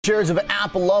Shares of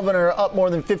AppLovin are up more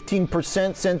than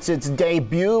 15% since its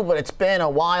debut, but it's been a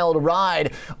wild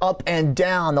ride up and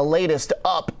down. The latest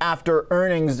up after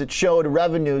earnings that showed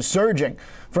revenue surging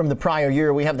from the prior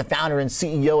year. We have the founder and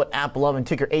CEO at AppLovin,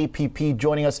 ticker APP,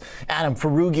 joining us. Adam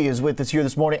Foroughi is with us here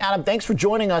this morning. Adam, thanks for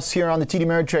joining us here on the TD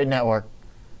Ameritrade Network.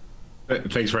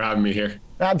 Thanks for having me here.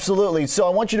 Absolutely. So I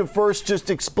want you to first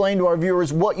just explain to our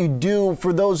viewers what you do.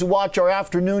 For those who watch our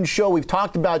afternoon show, we've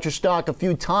talked about your stock a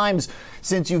few times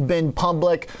since you've been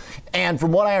public. And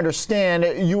from what I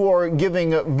understand, you are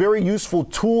giving very useful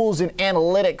tools and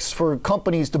analytics for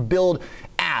companies to build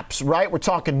apps, right? We're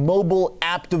talking mobile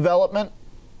app development.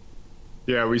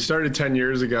 Yeah, we started 10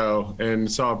 years ago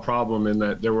and saw a problem in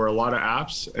that there were a lot of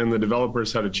apps and the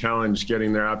developers had a challenge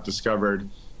getting their app discovered.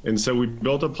 And so we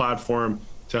built a platform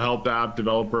to help the app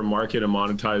developer market and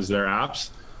monetize their apps.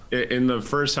 In the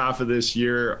first half of this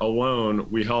year alone,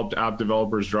 we helped app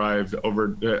developers drive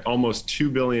over almost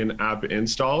 2 billion app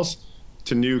installs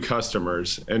to new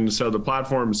customers. And so the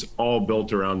platform's all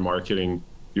built around marketing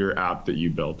your app that you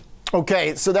built.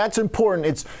 Okay, so that's important.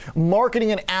 It's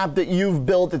marketing an app that you've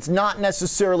built. It's not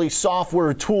necessarily software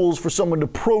or tools for someone to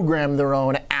program their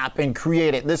own app and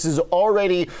create it. This is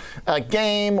already a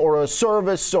game or a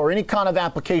service or any kind of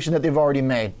application that they've already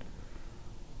made.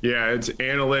 Yeah, it's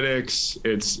analytics,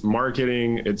 it's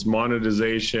marketing, it's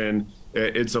monetization.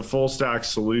 It's a full stack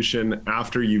solution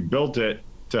after you built it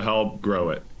to help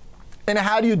grow it. And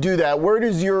how do you do that? Where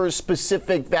does your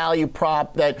specific value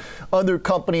prop that other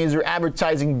companies or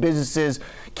advertising businesses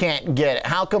can't get?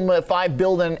 How come if I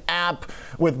build an app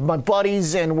with my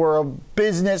buddies and we're a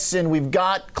business and we've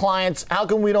got clients, how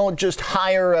come we don't just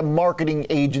hire a marketing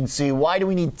agency? Why do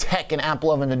we need tech and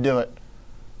AppLovin to do it?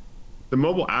 The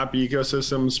mobile app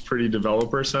ecosystem is pretty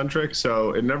developer centric,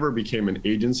 so it never became an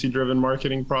agency driven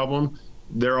marketing problem.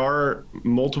 There are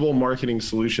multiple marketing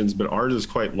solutions, but ours is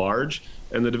quite large,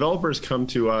 and the developers come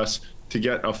to us to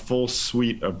get a full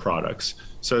suite of products.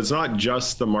 So it's not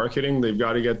just the marketing, they've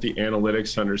got to get the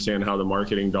analytics to understand how the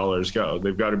marketing dollars go.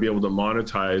 They've got to be able to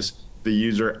monetize the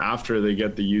user after they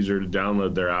get the user to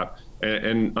download their app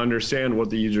and understand what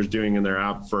the user's doing in their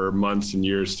app for months and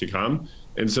years to come.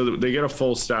 And so they get a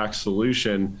full stack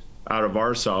solution out of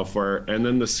our software, and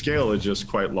then the scale is just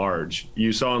quite large.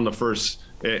 You saw in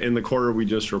the quarter we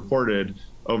just reported,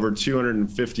 over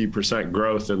 250%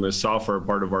 growth in the software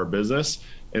part of our business.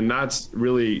 And that's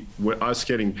really us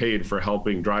getting paid for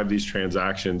helping drive these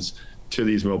transactions to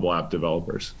these mobile app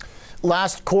developers.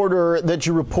 Last quarter that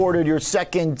you reported, your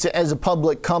second as a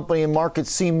public company, and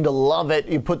markets seem to love it.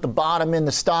 You put the bottom in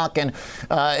the stock, and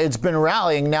it's been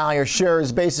rallying now. Your share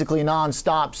is basically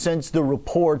nonstop since the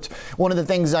report. One of the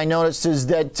things I noticed is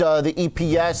that the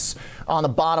EPS on the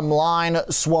bottom line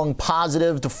swung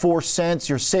positive to 4 cents.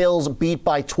 Your sales beat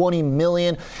by 20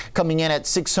 million, coming in at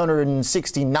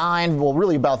 669. Well,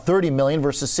 really about 30 million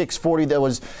versus 640 that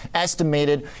was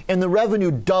estimated. And the revenue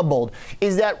doubled.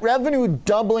 Is that revenue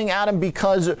doubling out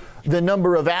because the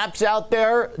number of apps out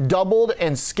there doubled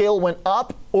and scale went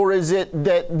up, or is it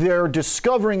that they're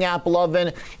discovering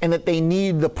AppLovin and that they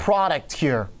need the product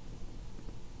here?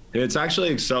 It's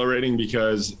actually accelerating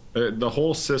because the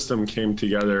whole system came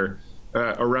together.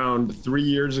 Around 3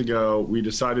 years ago, we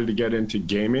decided to get into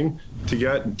gaming to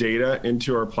get data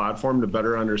into our platform to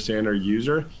better understand our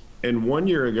user. And 1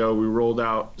 year ago, we rolled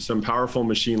out some powerful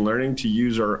machine learning to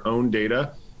use our own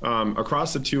data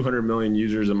across the 200 million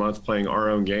users a month playing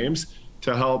our own games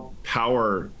to help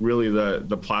power really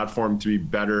the platform to be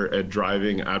better at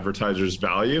driving advertisers'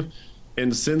 value.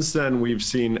 And since then, we've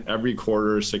seen every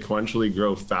quarter sequentially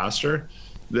grow faster.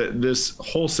 This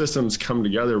whole system's come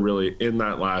together really in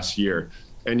that last year.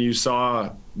 And you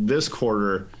saw this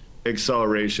quarter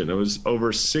acceleration. It was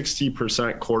over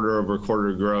 60% quarter over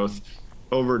quarter growth,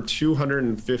 over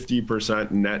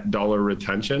 250% net dollar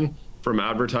retention from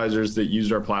advertisers that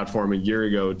used our platform a year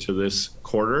ago to this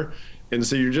quarter. And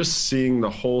so you're just seeing the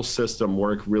whole system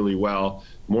work really well,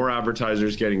 more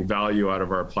advertisers getting value out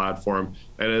of our platform.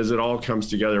 And as it all comes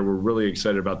together, we're really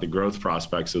excited about the growth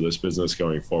prospects of this business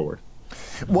going forward.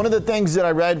 One of the things that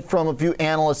I read from a few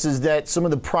analysts is that some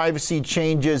of the privacy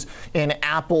changes in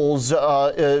Apple's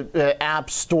app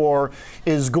store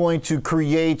is going to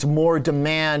create more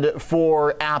demand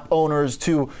for app owners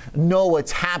to know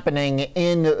what's happening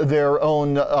in their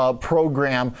own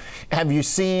program. Have you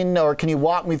seen, or can you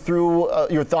walk me through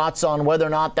your thoughts on whether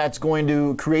or not that's going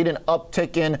to create an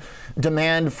uptick in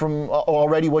demand from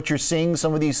already what you're seeing,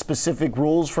 some of these specific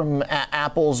rules from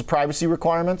Apple's privacy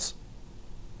requirements?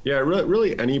 Yeah,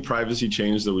 really any privacy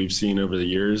change that we've seen over the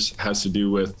years has to do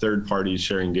with third parties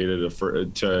sharing data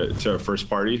to a first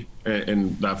party,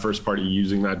 and that first party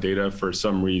using that data for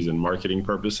some reason, marketing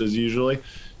purposes usually.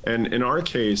 And in our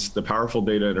case, the powerful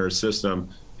data in our system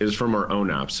is from our own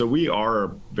app. So we are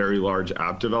a very large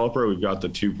app developer. We've got the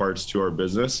two parts to our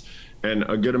business, and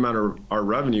a good amount of our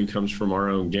revenue comes from our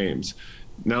own games.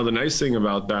 Now, the nice thing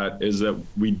about that is that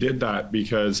we did that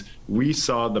because we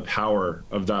saw the power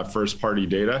of that first party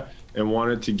data and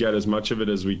wanted to get as much of it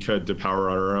as we could to power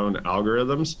our own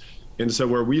algorithms. And so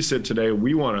where we sit today,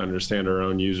 we want to understand our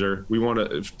own user. We want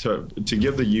to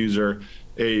give the user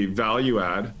a value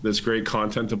add, this great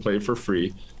content to play for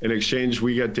free. In exchange,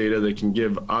 we get data that can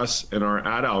give us and our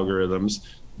ad algorithms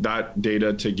that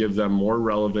data to give them more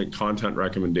relevant content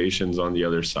recommendations on the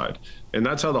other side. And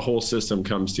that's how the whole system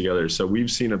comes together. So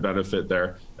we've seen a benefit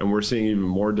there, and we're seeing even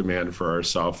more demand for our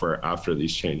software after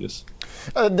these changes.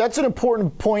 That's an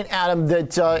important point, Adam,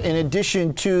 that in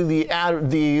addition to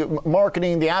the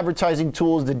marketing, the advertising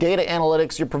tools, the data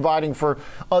analytics you're providing for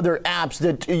other apps,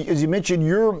 that, as you mentioned,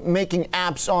 you're making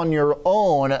apps on your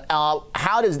own.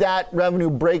 How does that revenue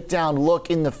breakdown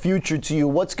look in the future to you?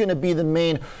 What's going to be the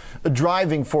main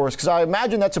driving force? Because I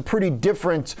imagine that's a pretty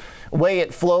different way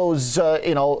it flows,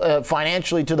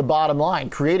 financially to the bottom line.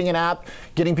 Creating an app,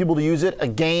 getting people to use it, a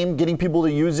game, getting people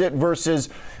to use it versus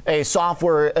a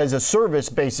software as a service,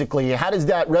 basically. How does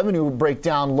that revenue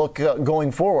breakdown look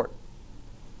going forward?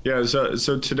 Yeah,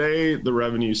 so today the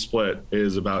revenue split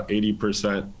is about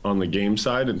 80% on the game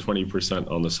side and 20%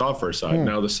 on the software side.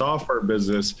 Now, the software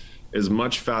business is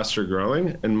much faster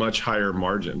growing and much higher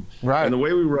margin. Right. And the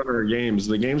way we run our games,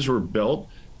 the games were built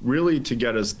really to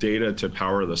get us data to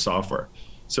power the software.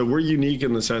 So we're unique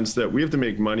in the sense that we have to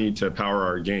make money to power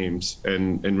our games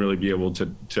and really be able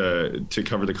to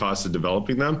cover the cost of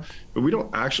developing them. But we don't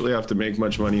actually have to make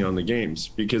much money on the games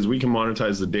because we can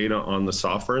monetize the data on the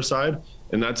software side.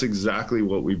 And that's exactly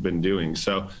what we've been doing.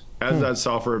 So as that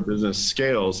software business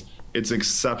scales, it's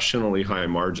exceptionally high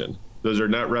margin. Those are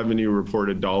net revenue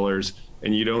reported dollars,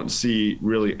 and you don't see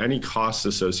really any costs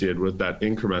associated with that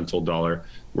incremental dollar.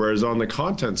 Whereas on the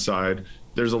content side,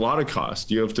 there's a lot of cost.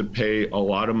 You have to pay a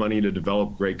lot of money to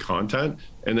develop great content,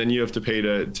 and then you have to pay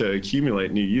to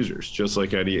accumulate new users, just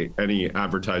like any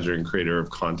advertiser and creator of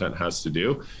content has to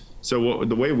do. So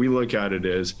the way we look at it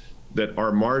is that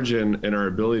our margin and our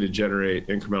ability to generate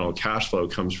incremental cash flow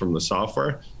comes from the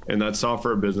software, and that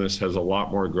software business has a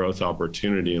lot more growth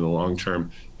opportunity in the long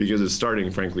term because it's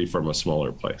starting, frankly, from a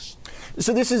smaller place.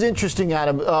 So this is interesting,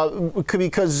 Adam,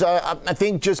 because I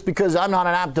think just because I'm not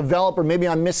an app developer, maybe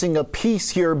I'm missing a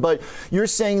piece here, but you're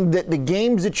saying that the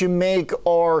games that you make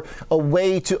are a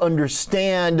way to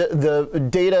understand the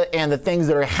data and the things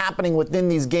that are happening within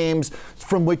these games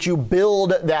from which you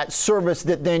build that service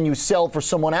that then you sell for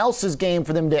someone else's game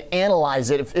for them to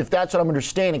analyze it, if that's what I'm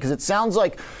understanding. Because it sounds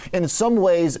like in some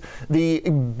ways the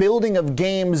building of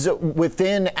games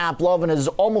within AppLovin is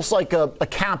almost like a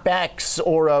CapEx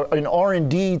or an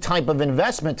R&D type of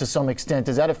investment to some extent.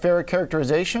 Is that a fair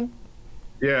characterization?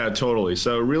 Yeah, totally.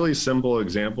 So a really simple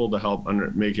example to help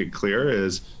make it clear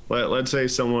is, let's say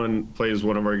someone plays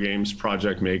one of our games,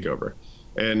 Project Makeover.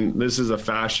 And this is a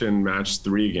fashion match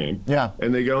 3 game. Yeah.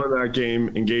 And they go in that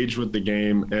game, engage with the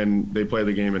game, and they play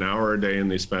the game an hour a day, and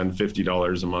they spend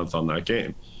 $50 a month on that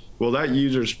game. Well, that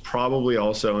user's probably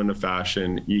also into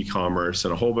fashion, e-commerce,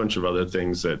 and a whole bunch of other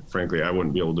things that, frankly, I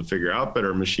wouldn't be able to figure out, but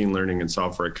our machine learning and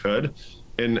software could.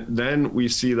 And then we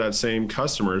see that same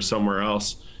customer somewhere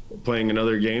else playing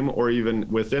another game, or even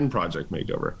within Project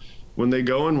Makeover. When they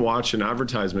go and watch an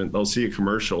advertisement, they'll see a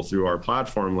commercial through our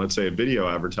platform, let's say a video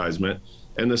advertisement,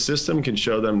 and the system can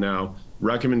show them now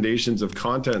recommendations of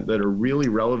content that are really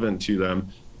relevant to them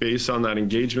based on that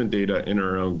engagement data in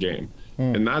our own game.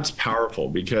 And that's powerful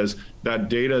because that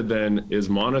data then is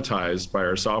monetized by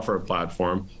our software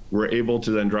platform. We're able to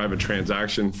then drive a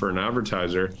transaction for an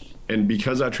advertiser. And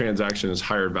because that transaction is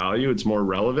higher value, it's more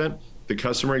relevant. The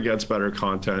customer gets better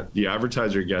content, the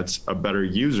advertiser gets a better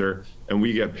user, and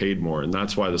we get paid more. And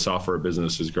that's why the software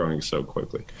business is growing so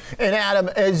quickly. And Adam,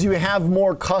 as you have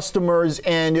more customers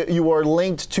and you are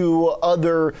linked to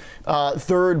other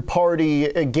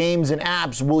third-party games and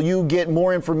apps, will you get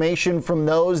more information from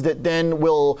those that then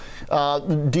will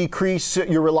decrease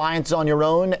your reliance on your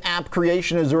own app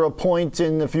creation? Is there a point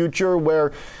in the future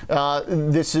where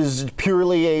this is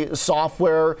purely a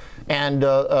software and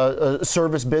a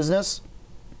service business?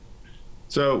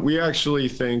 So we actually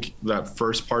think that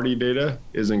first-party data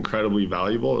is incredibly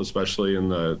valuable, especially in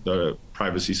the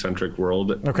privacy-centric world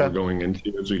that we're going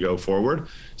into as we go forward.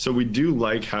 So we do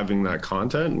like having that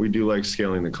content. We do like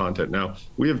scaling the content. Now,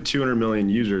 we have 200 million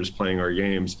users playing our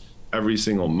games every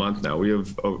single month now. We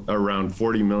have around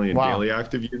 40 million daily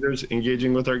active users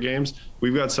engaging with our games.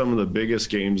 We've got some of the biggest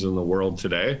games in the world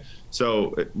today.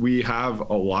 So we have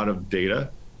a lot of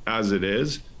data as it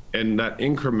is, and that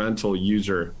incremental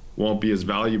user won't be as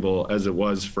valuable as it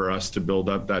was for us to build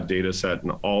up that data set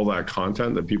and all that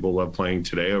content that people love playing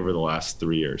today over the last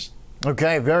 3 years.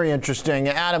 Okay, very interesting.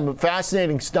 Adam,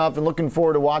 fascinating stuff, and looking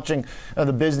forward to watching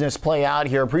the business play out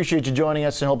here. Appreciate you joining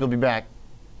us and hope you'll be back.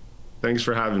 Thanks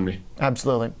for having me.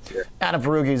 Absolutely. Adam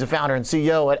Foroughi is the founder and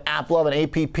CEO at AppLovin, and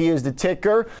APP is the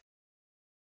ticker.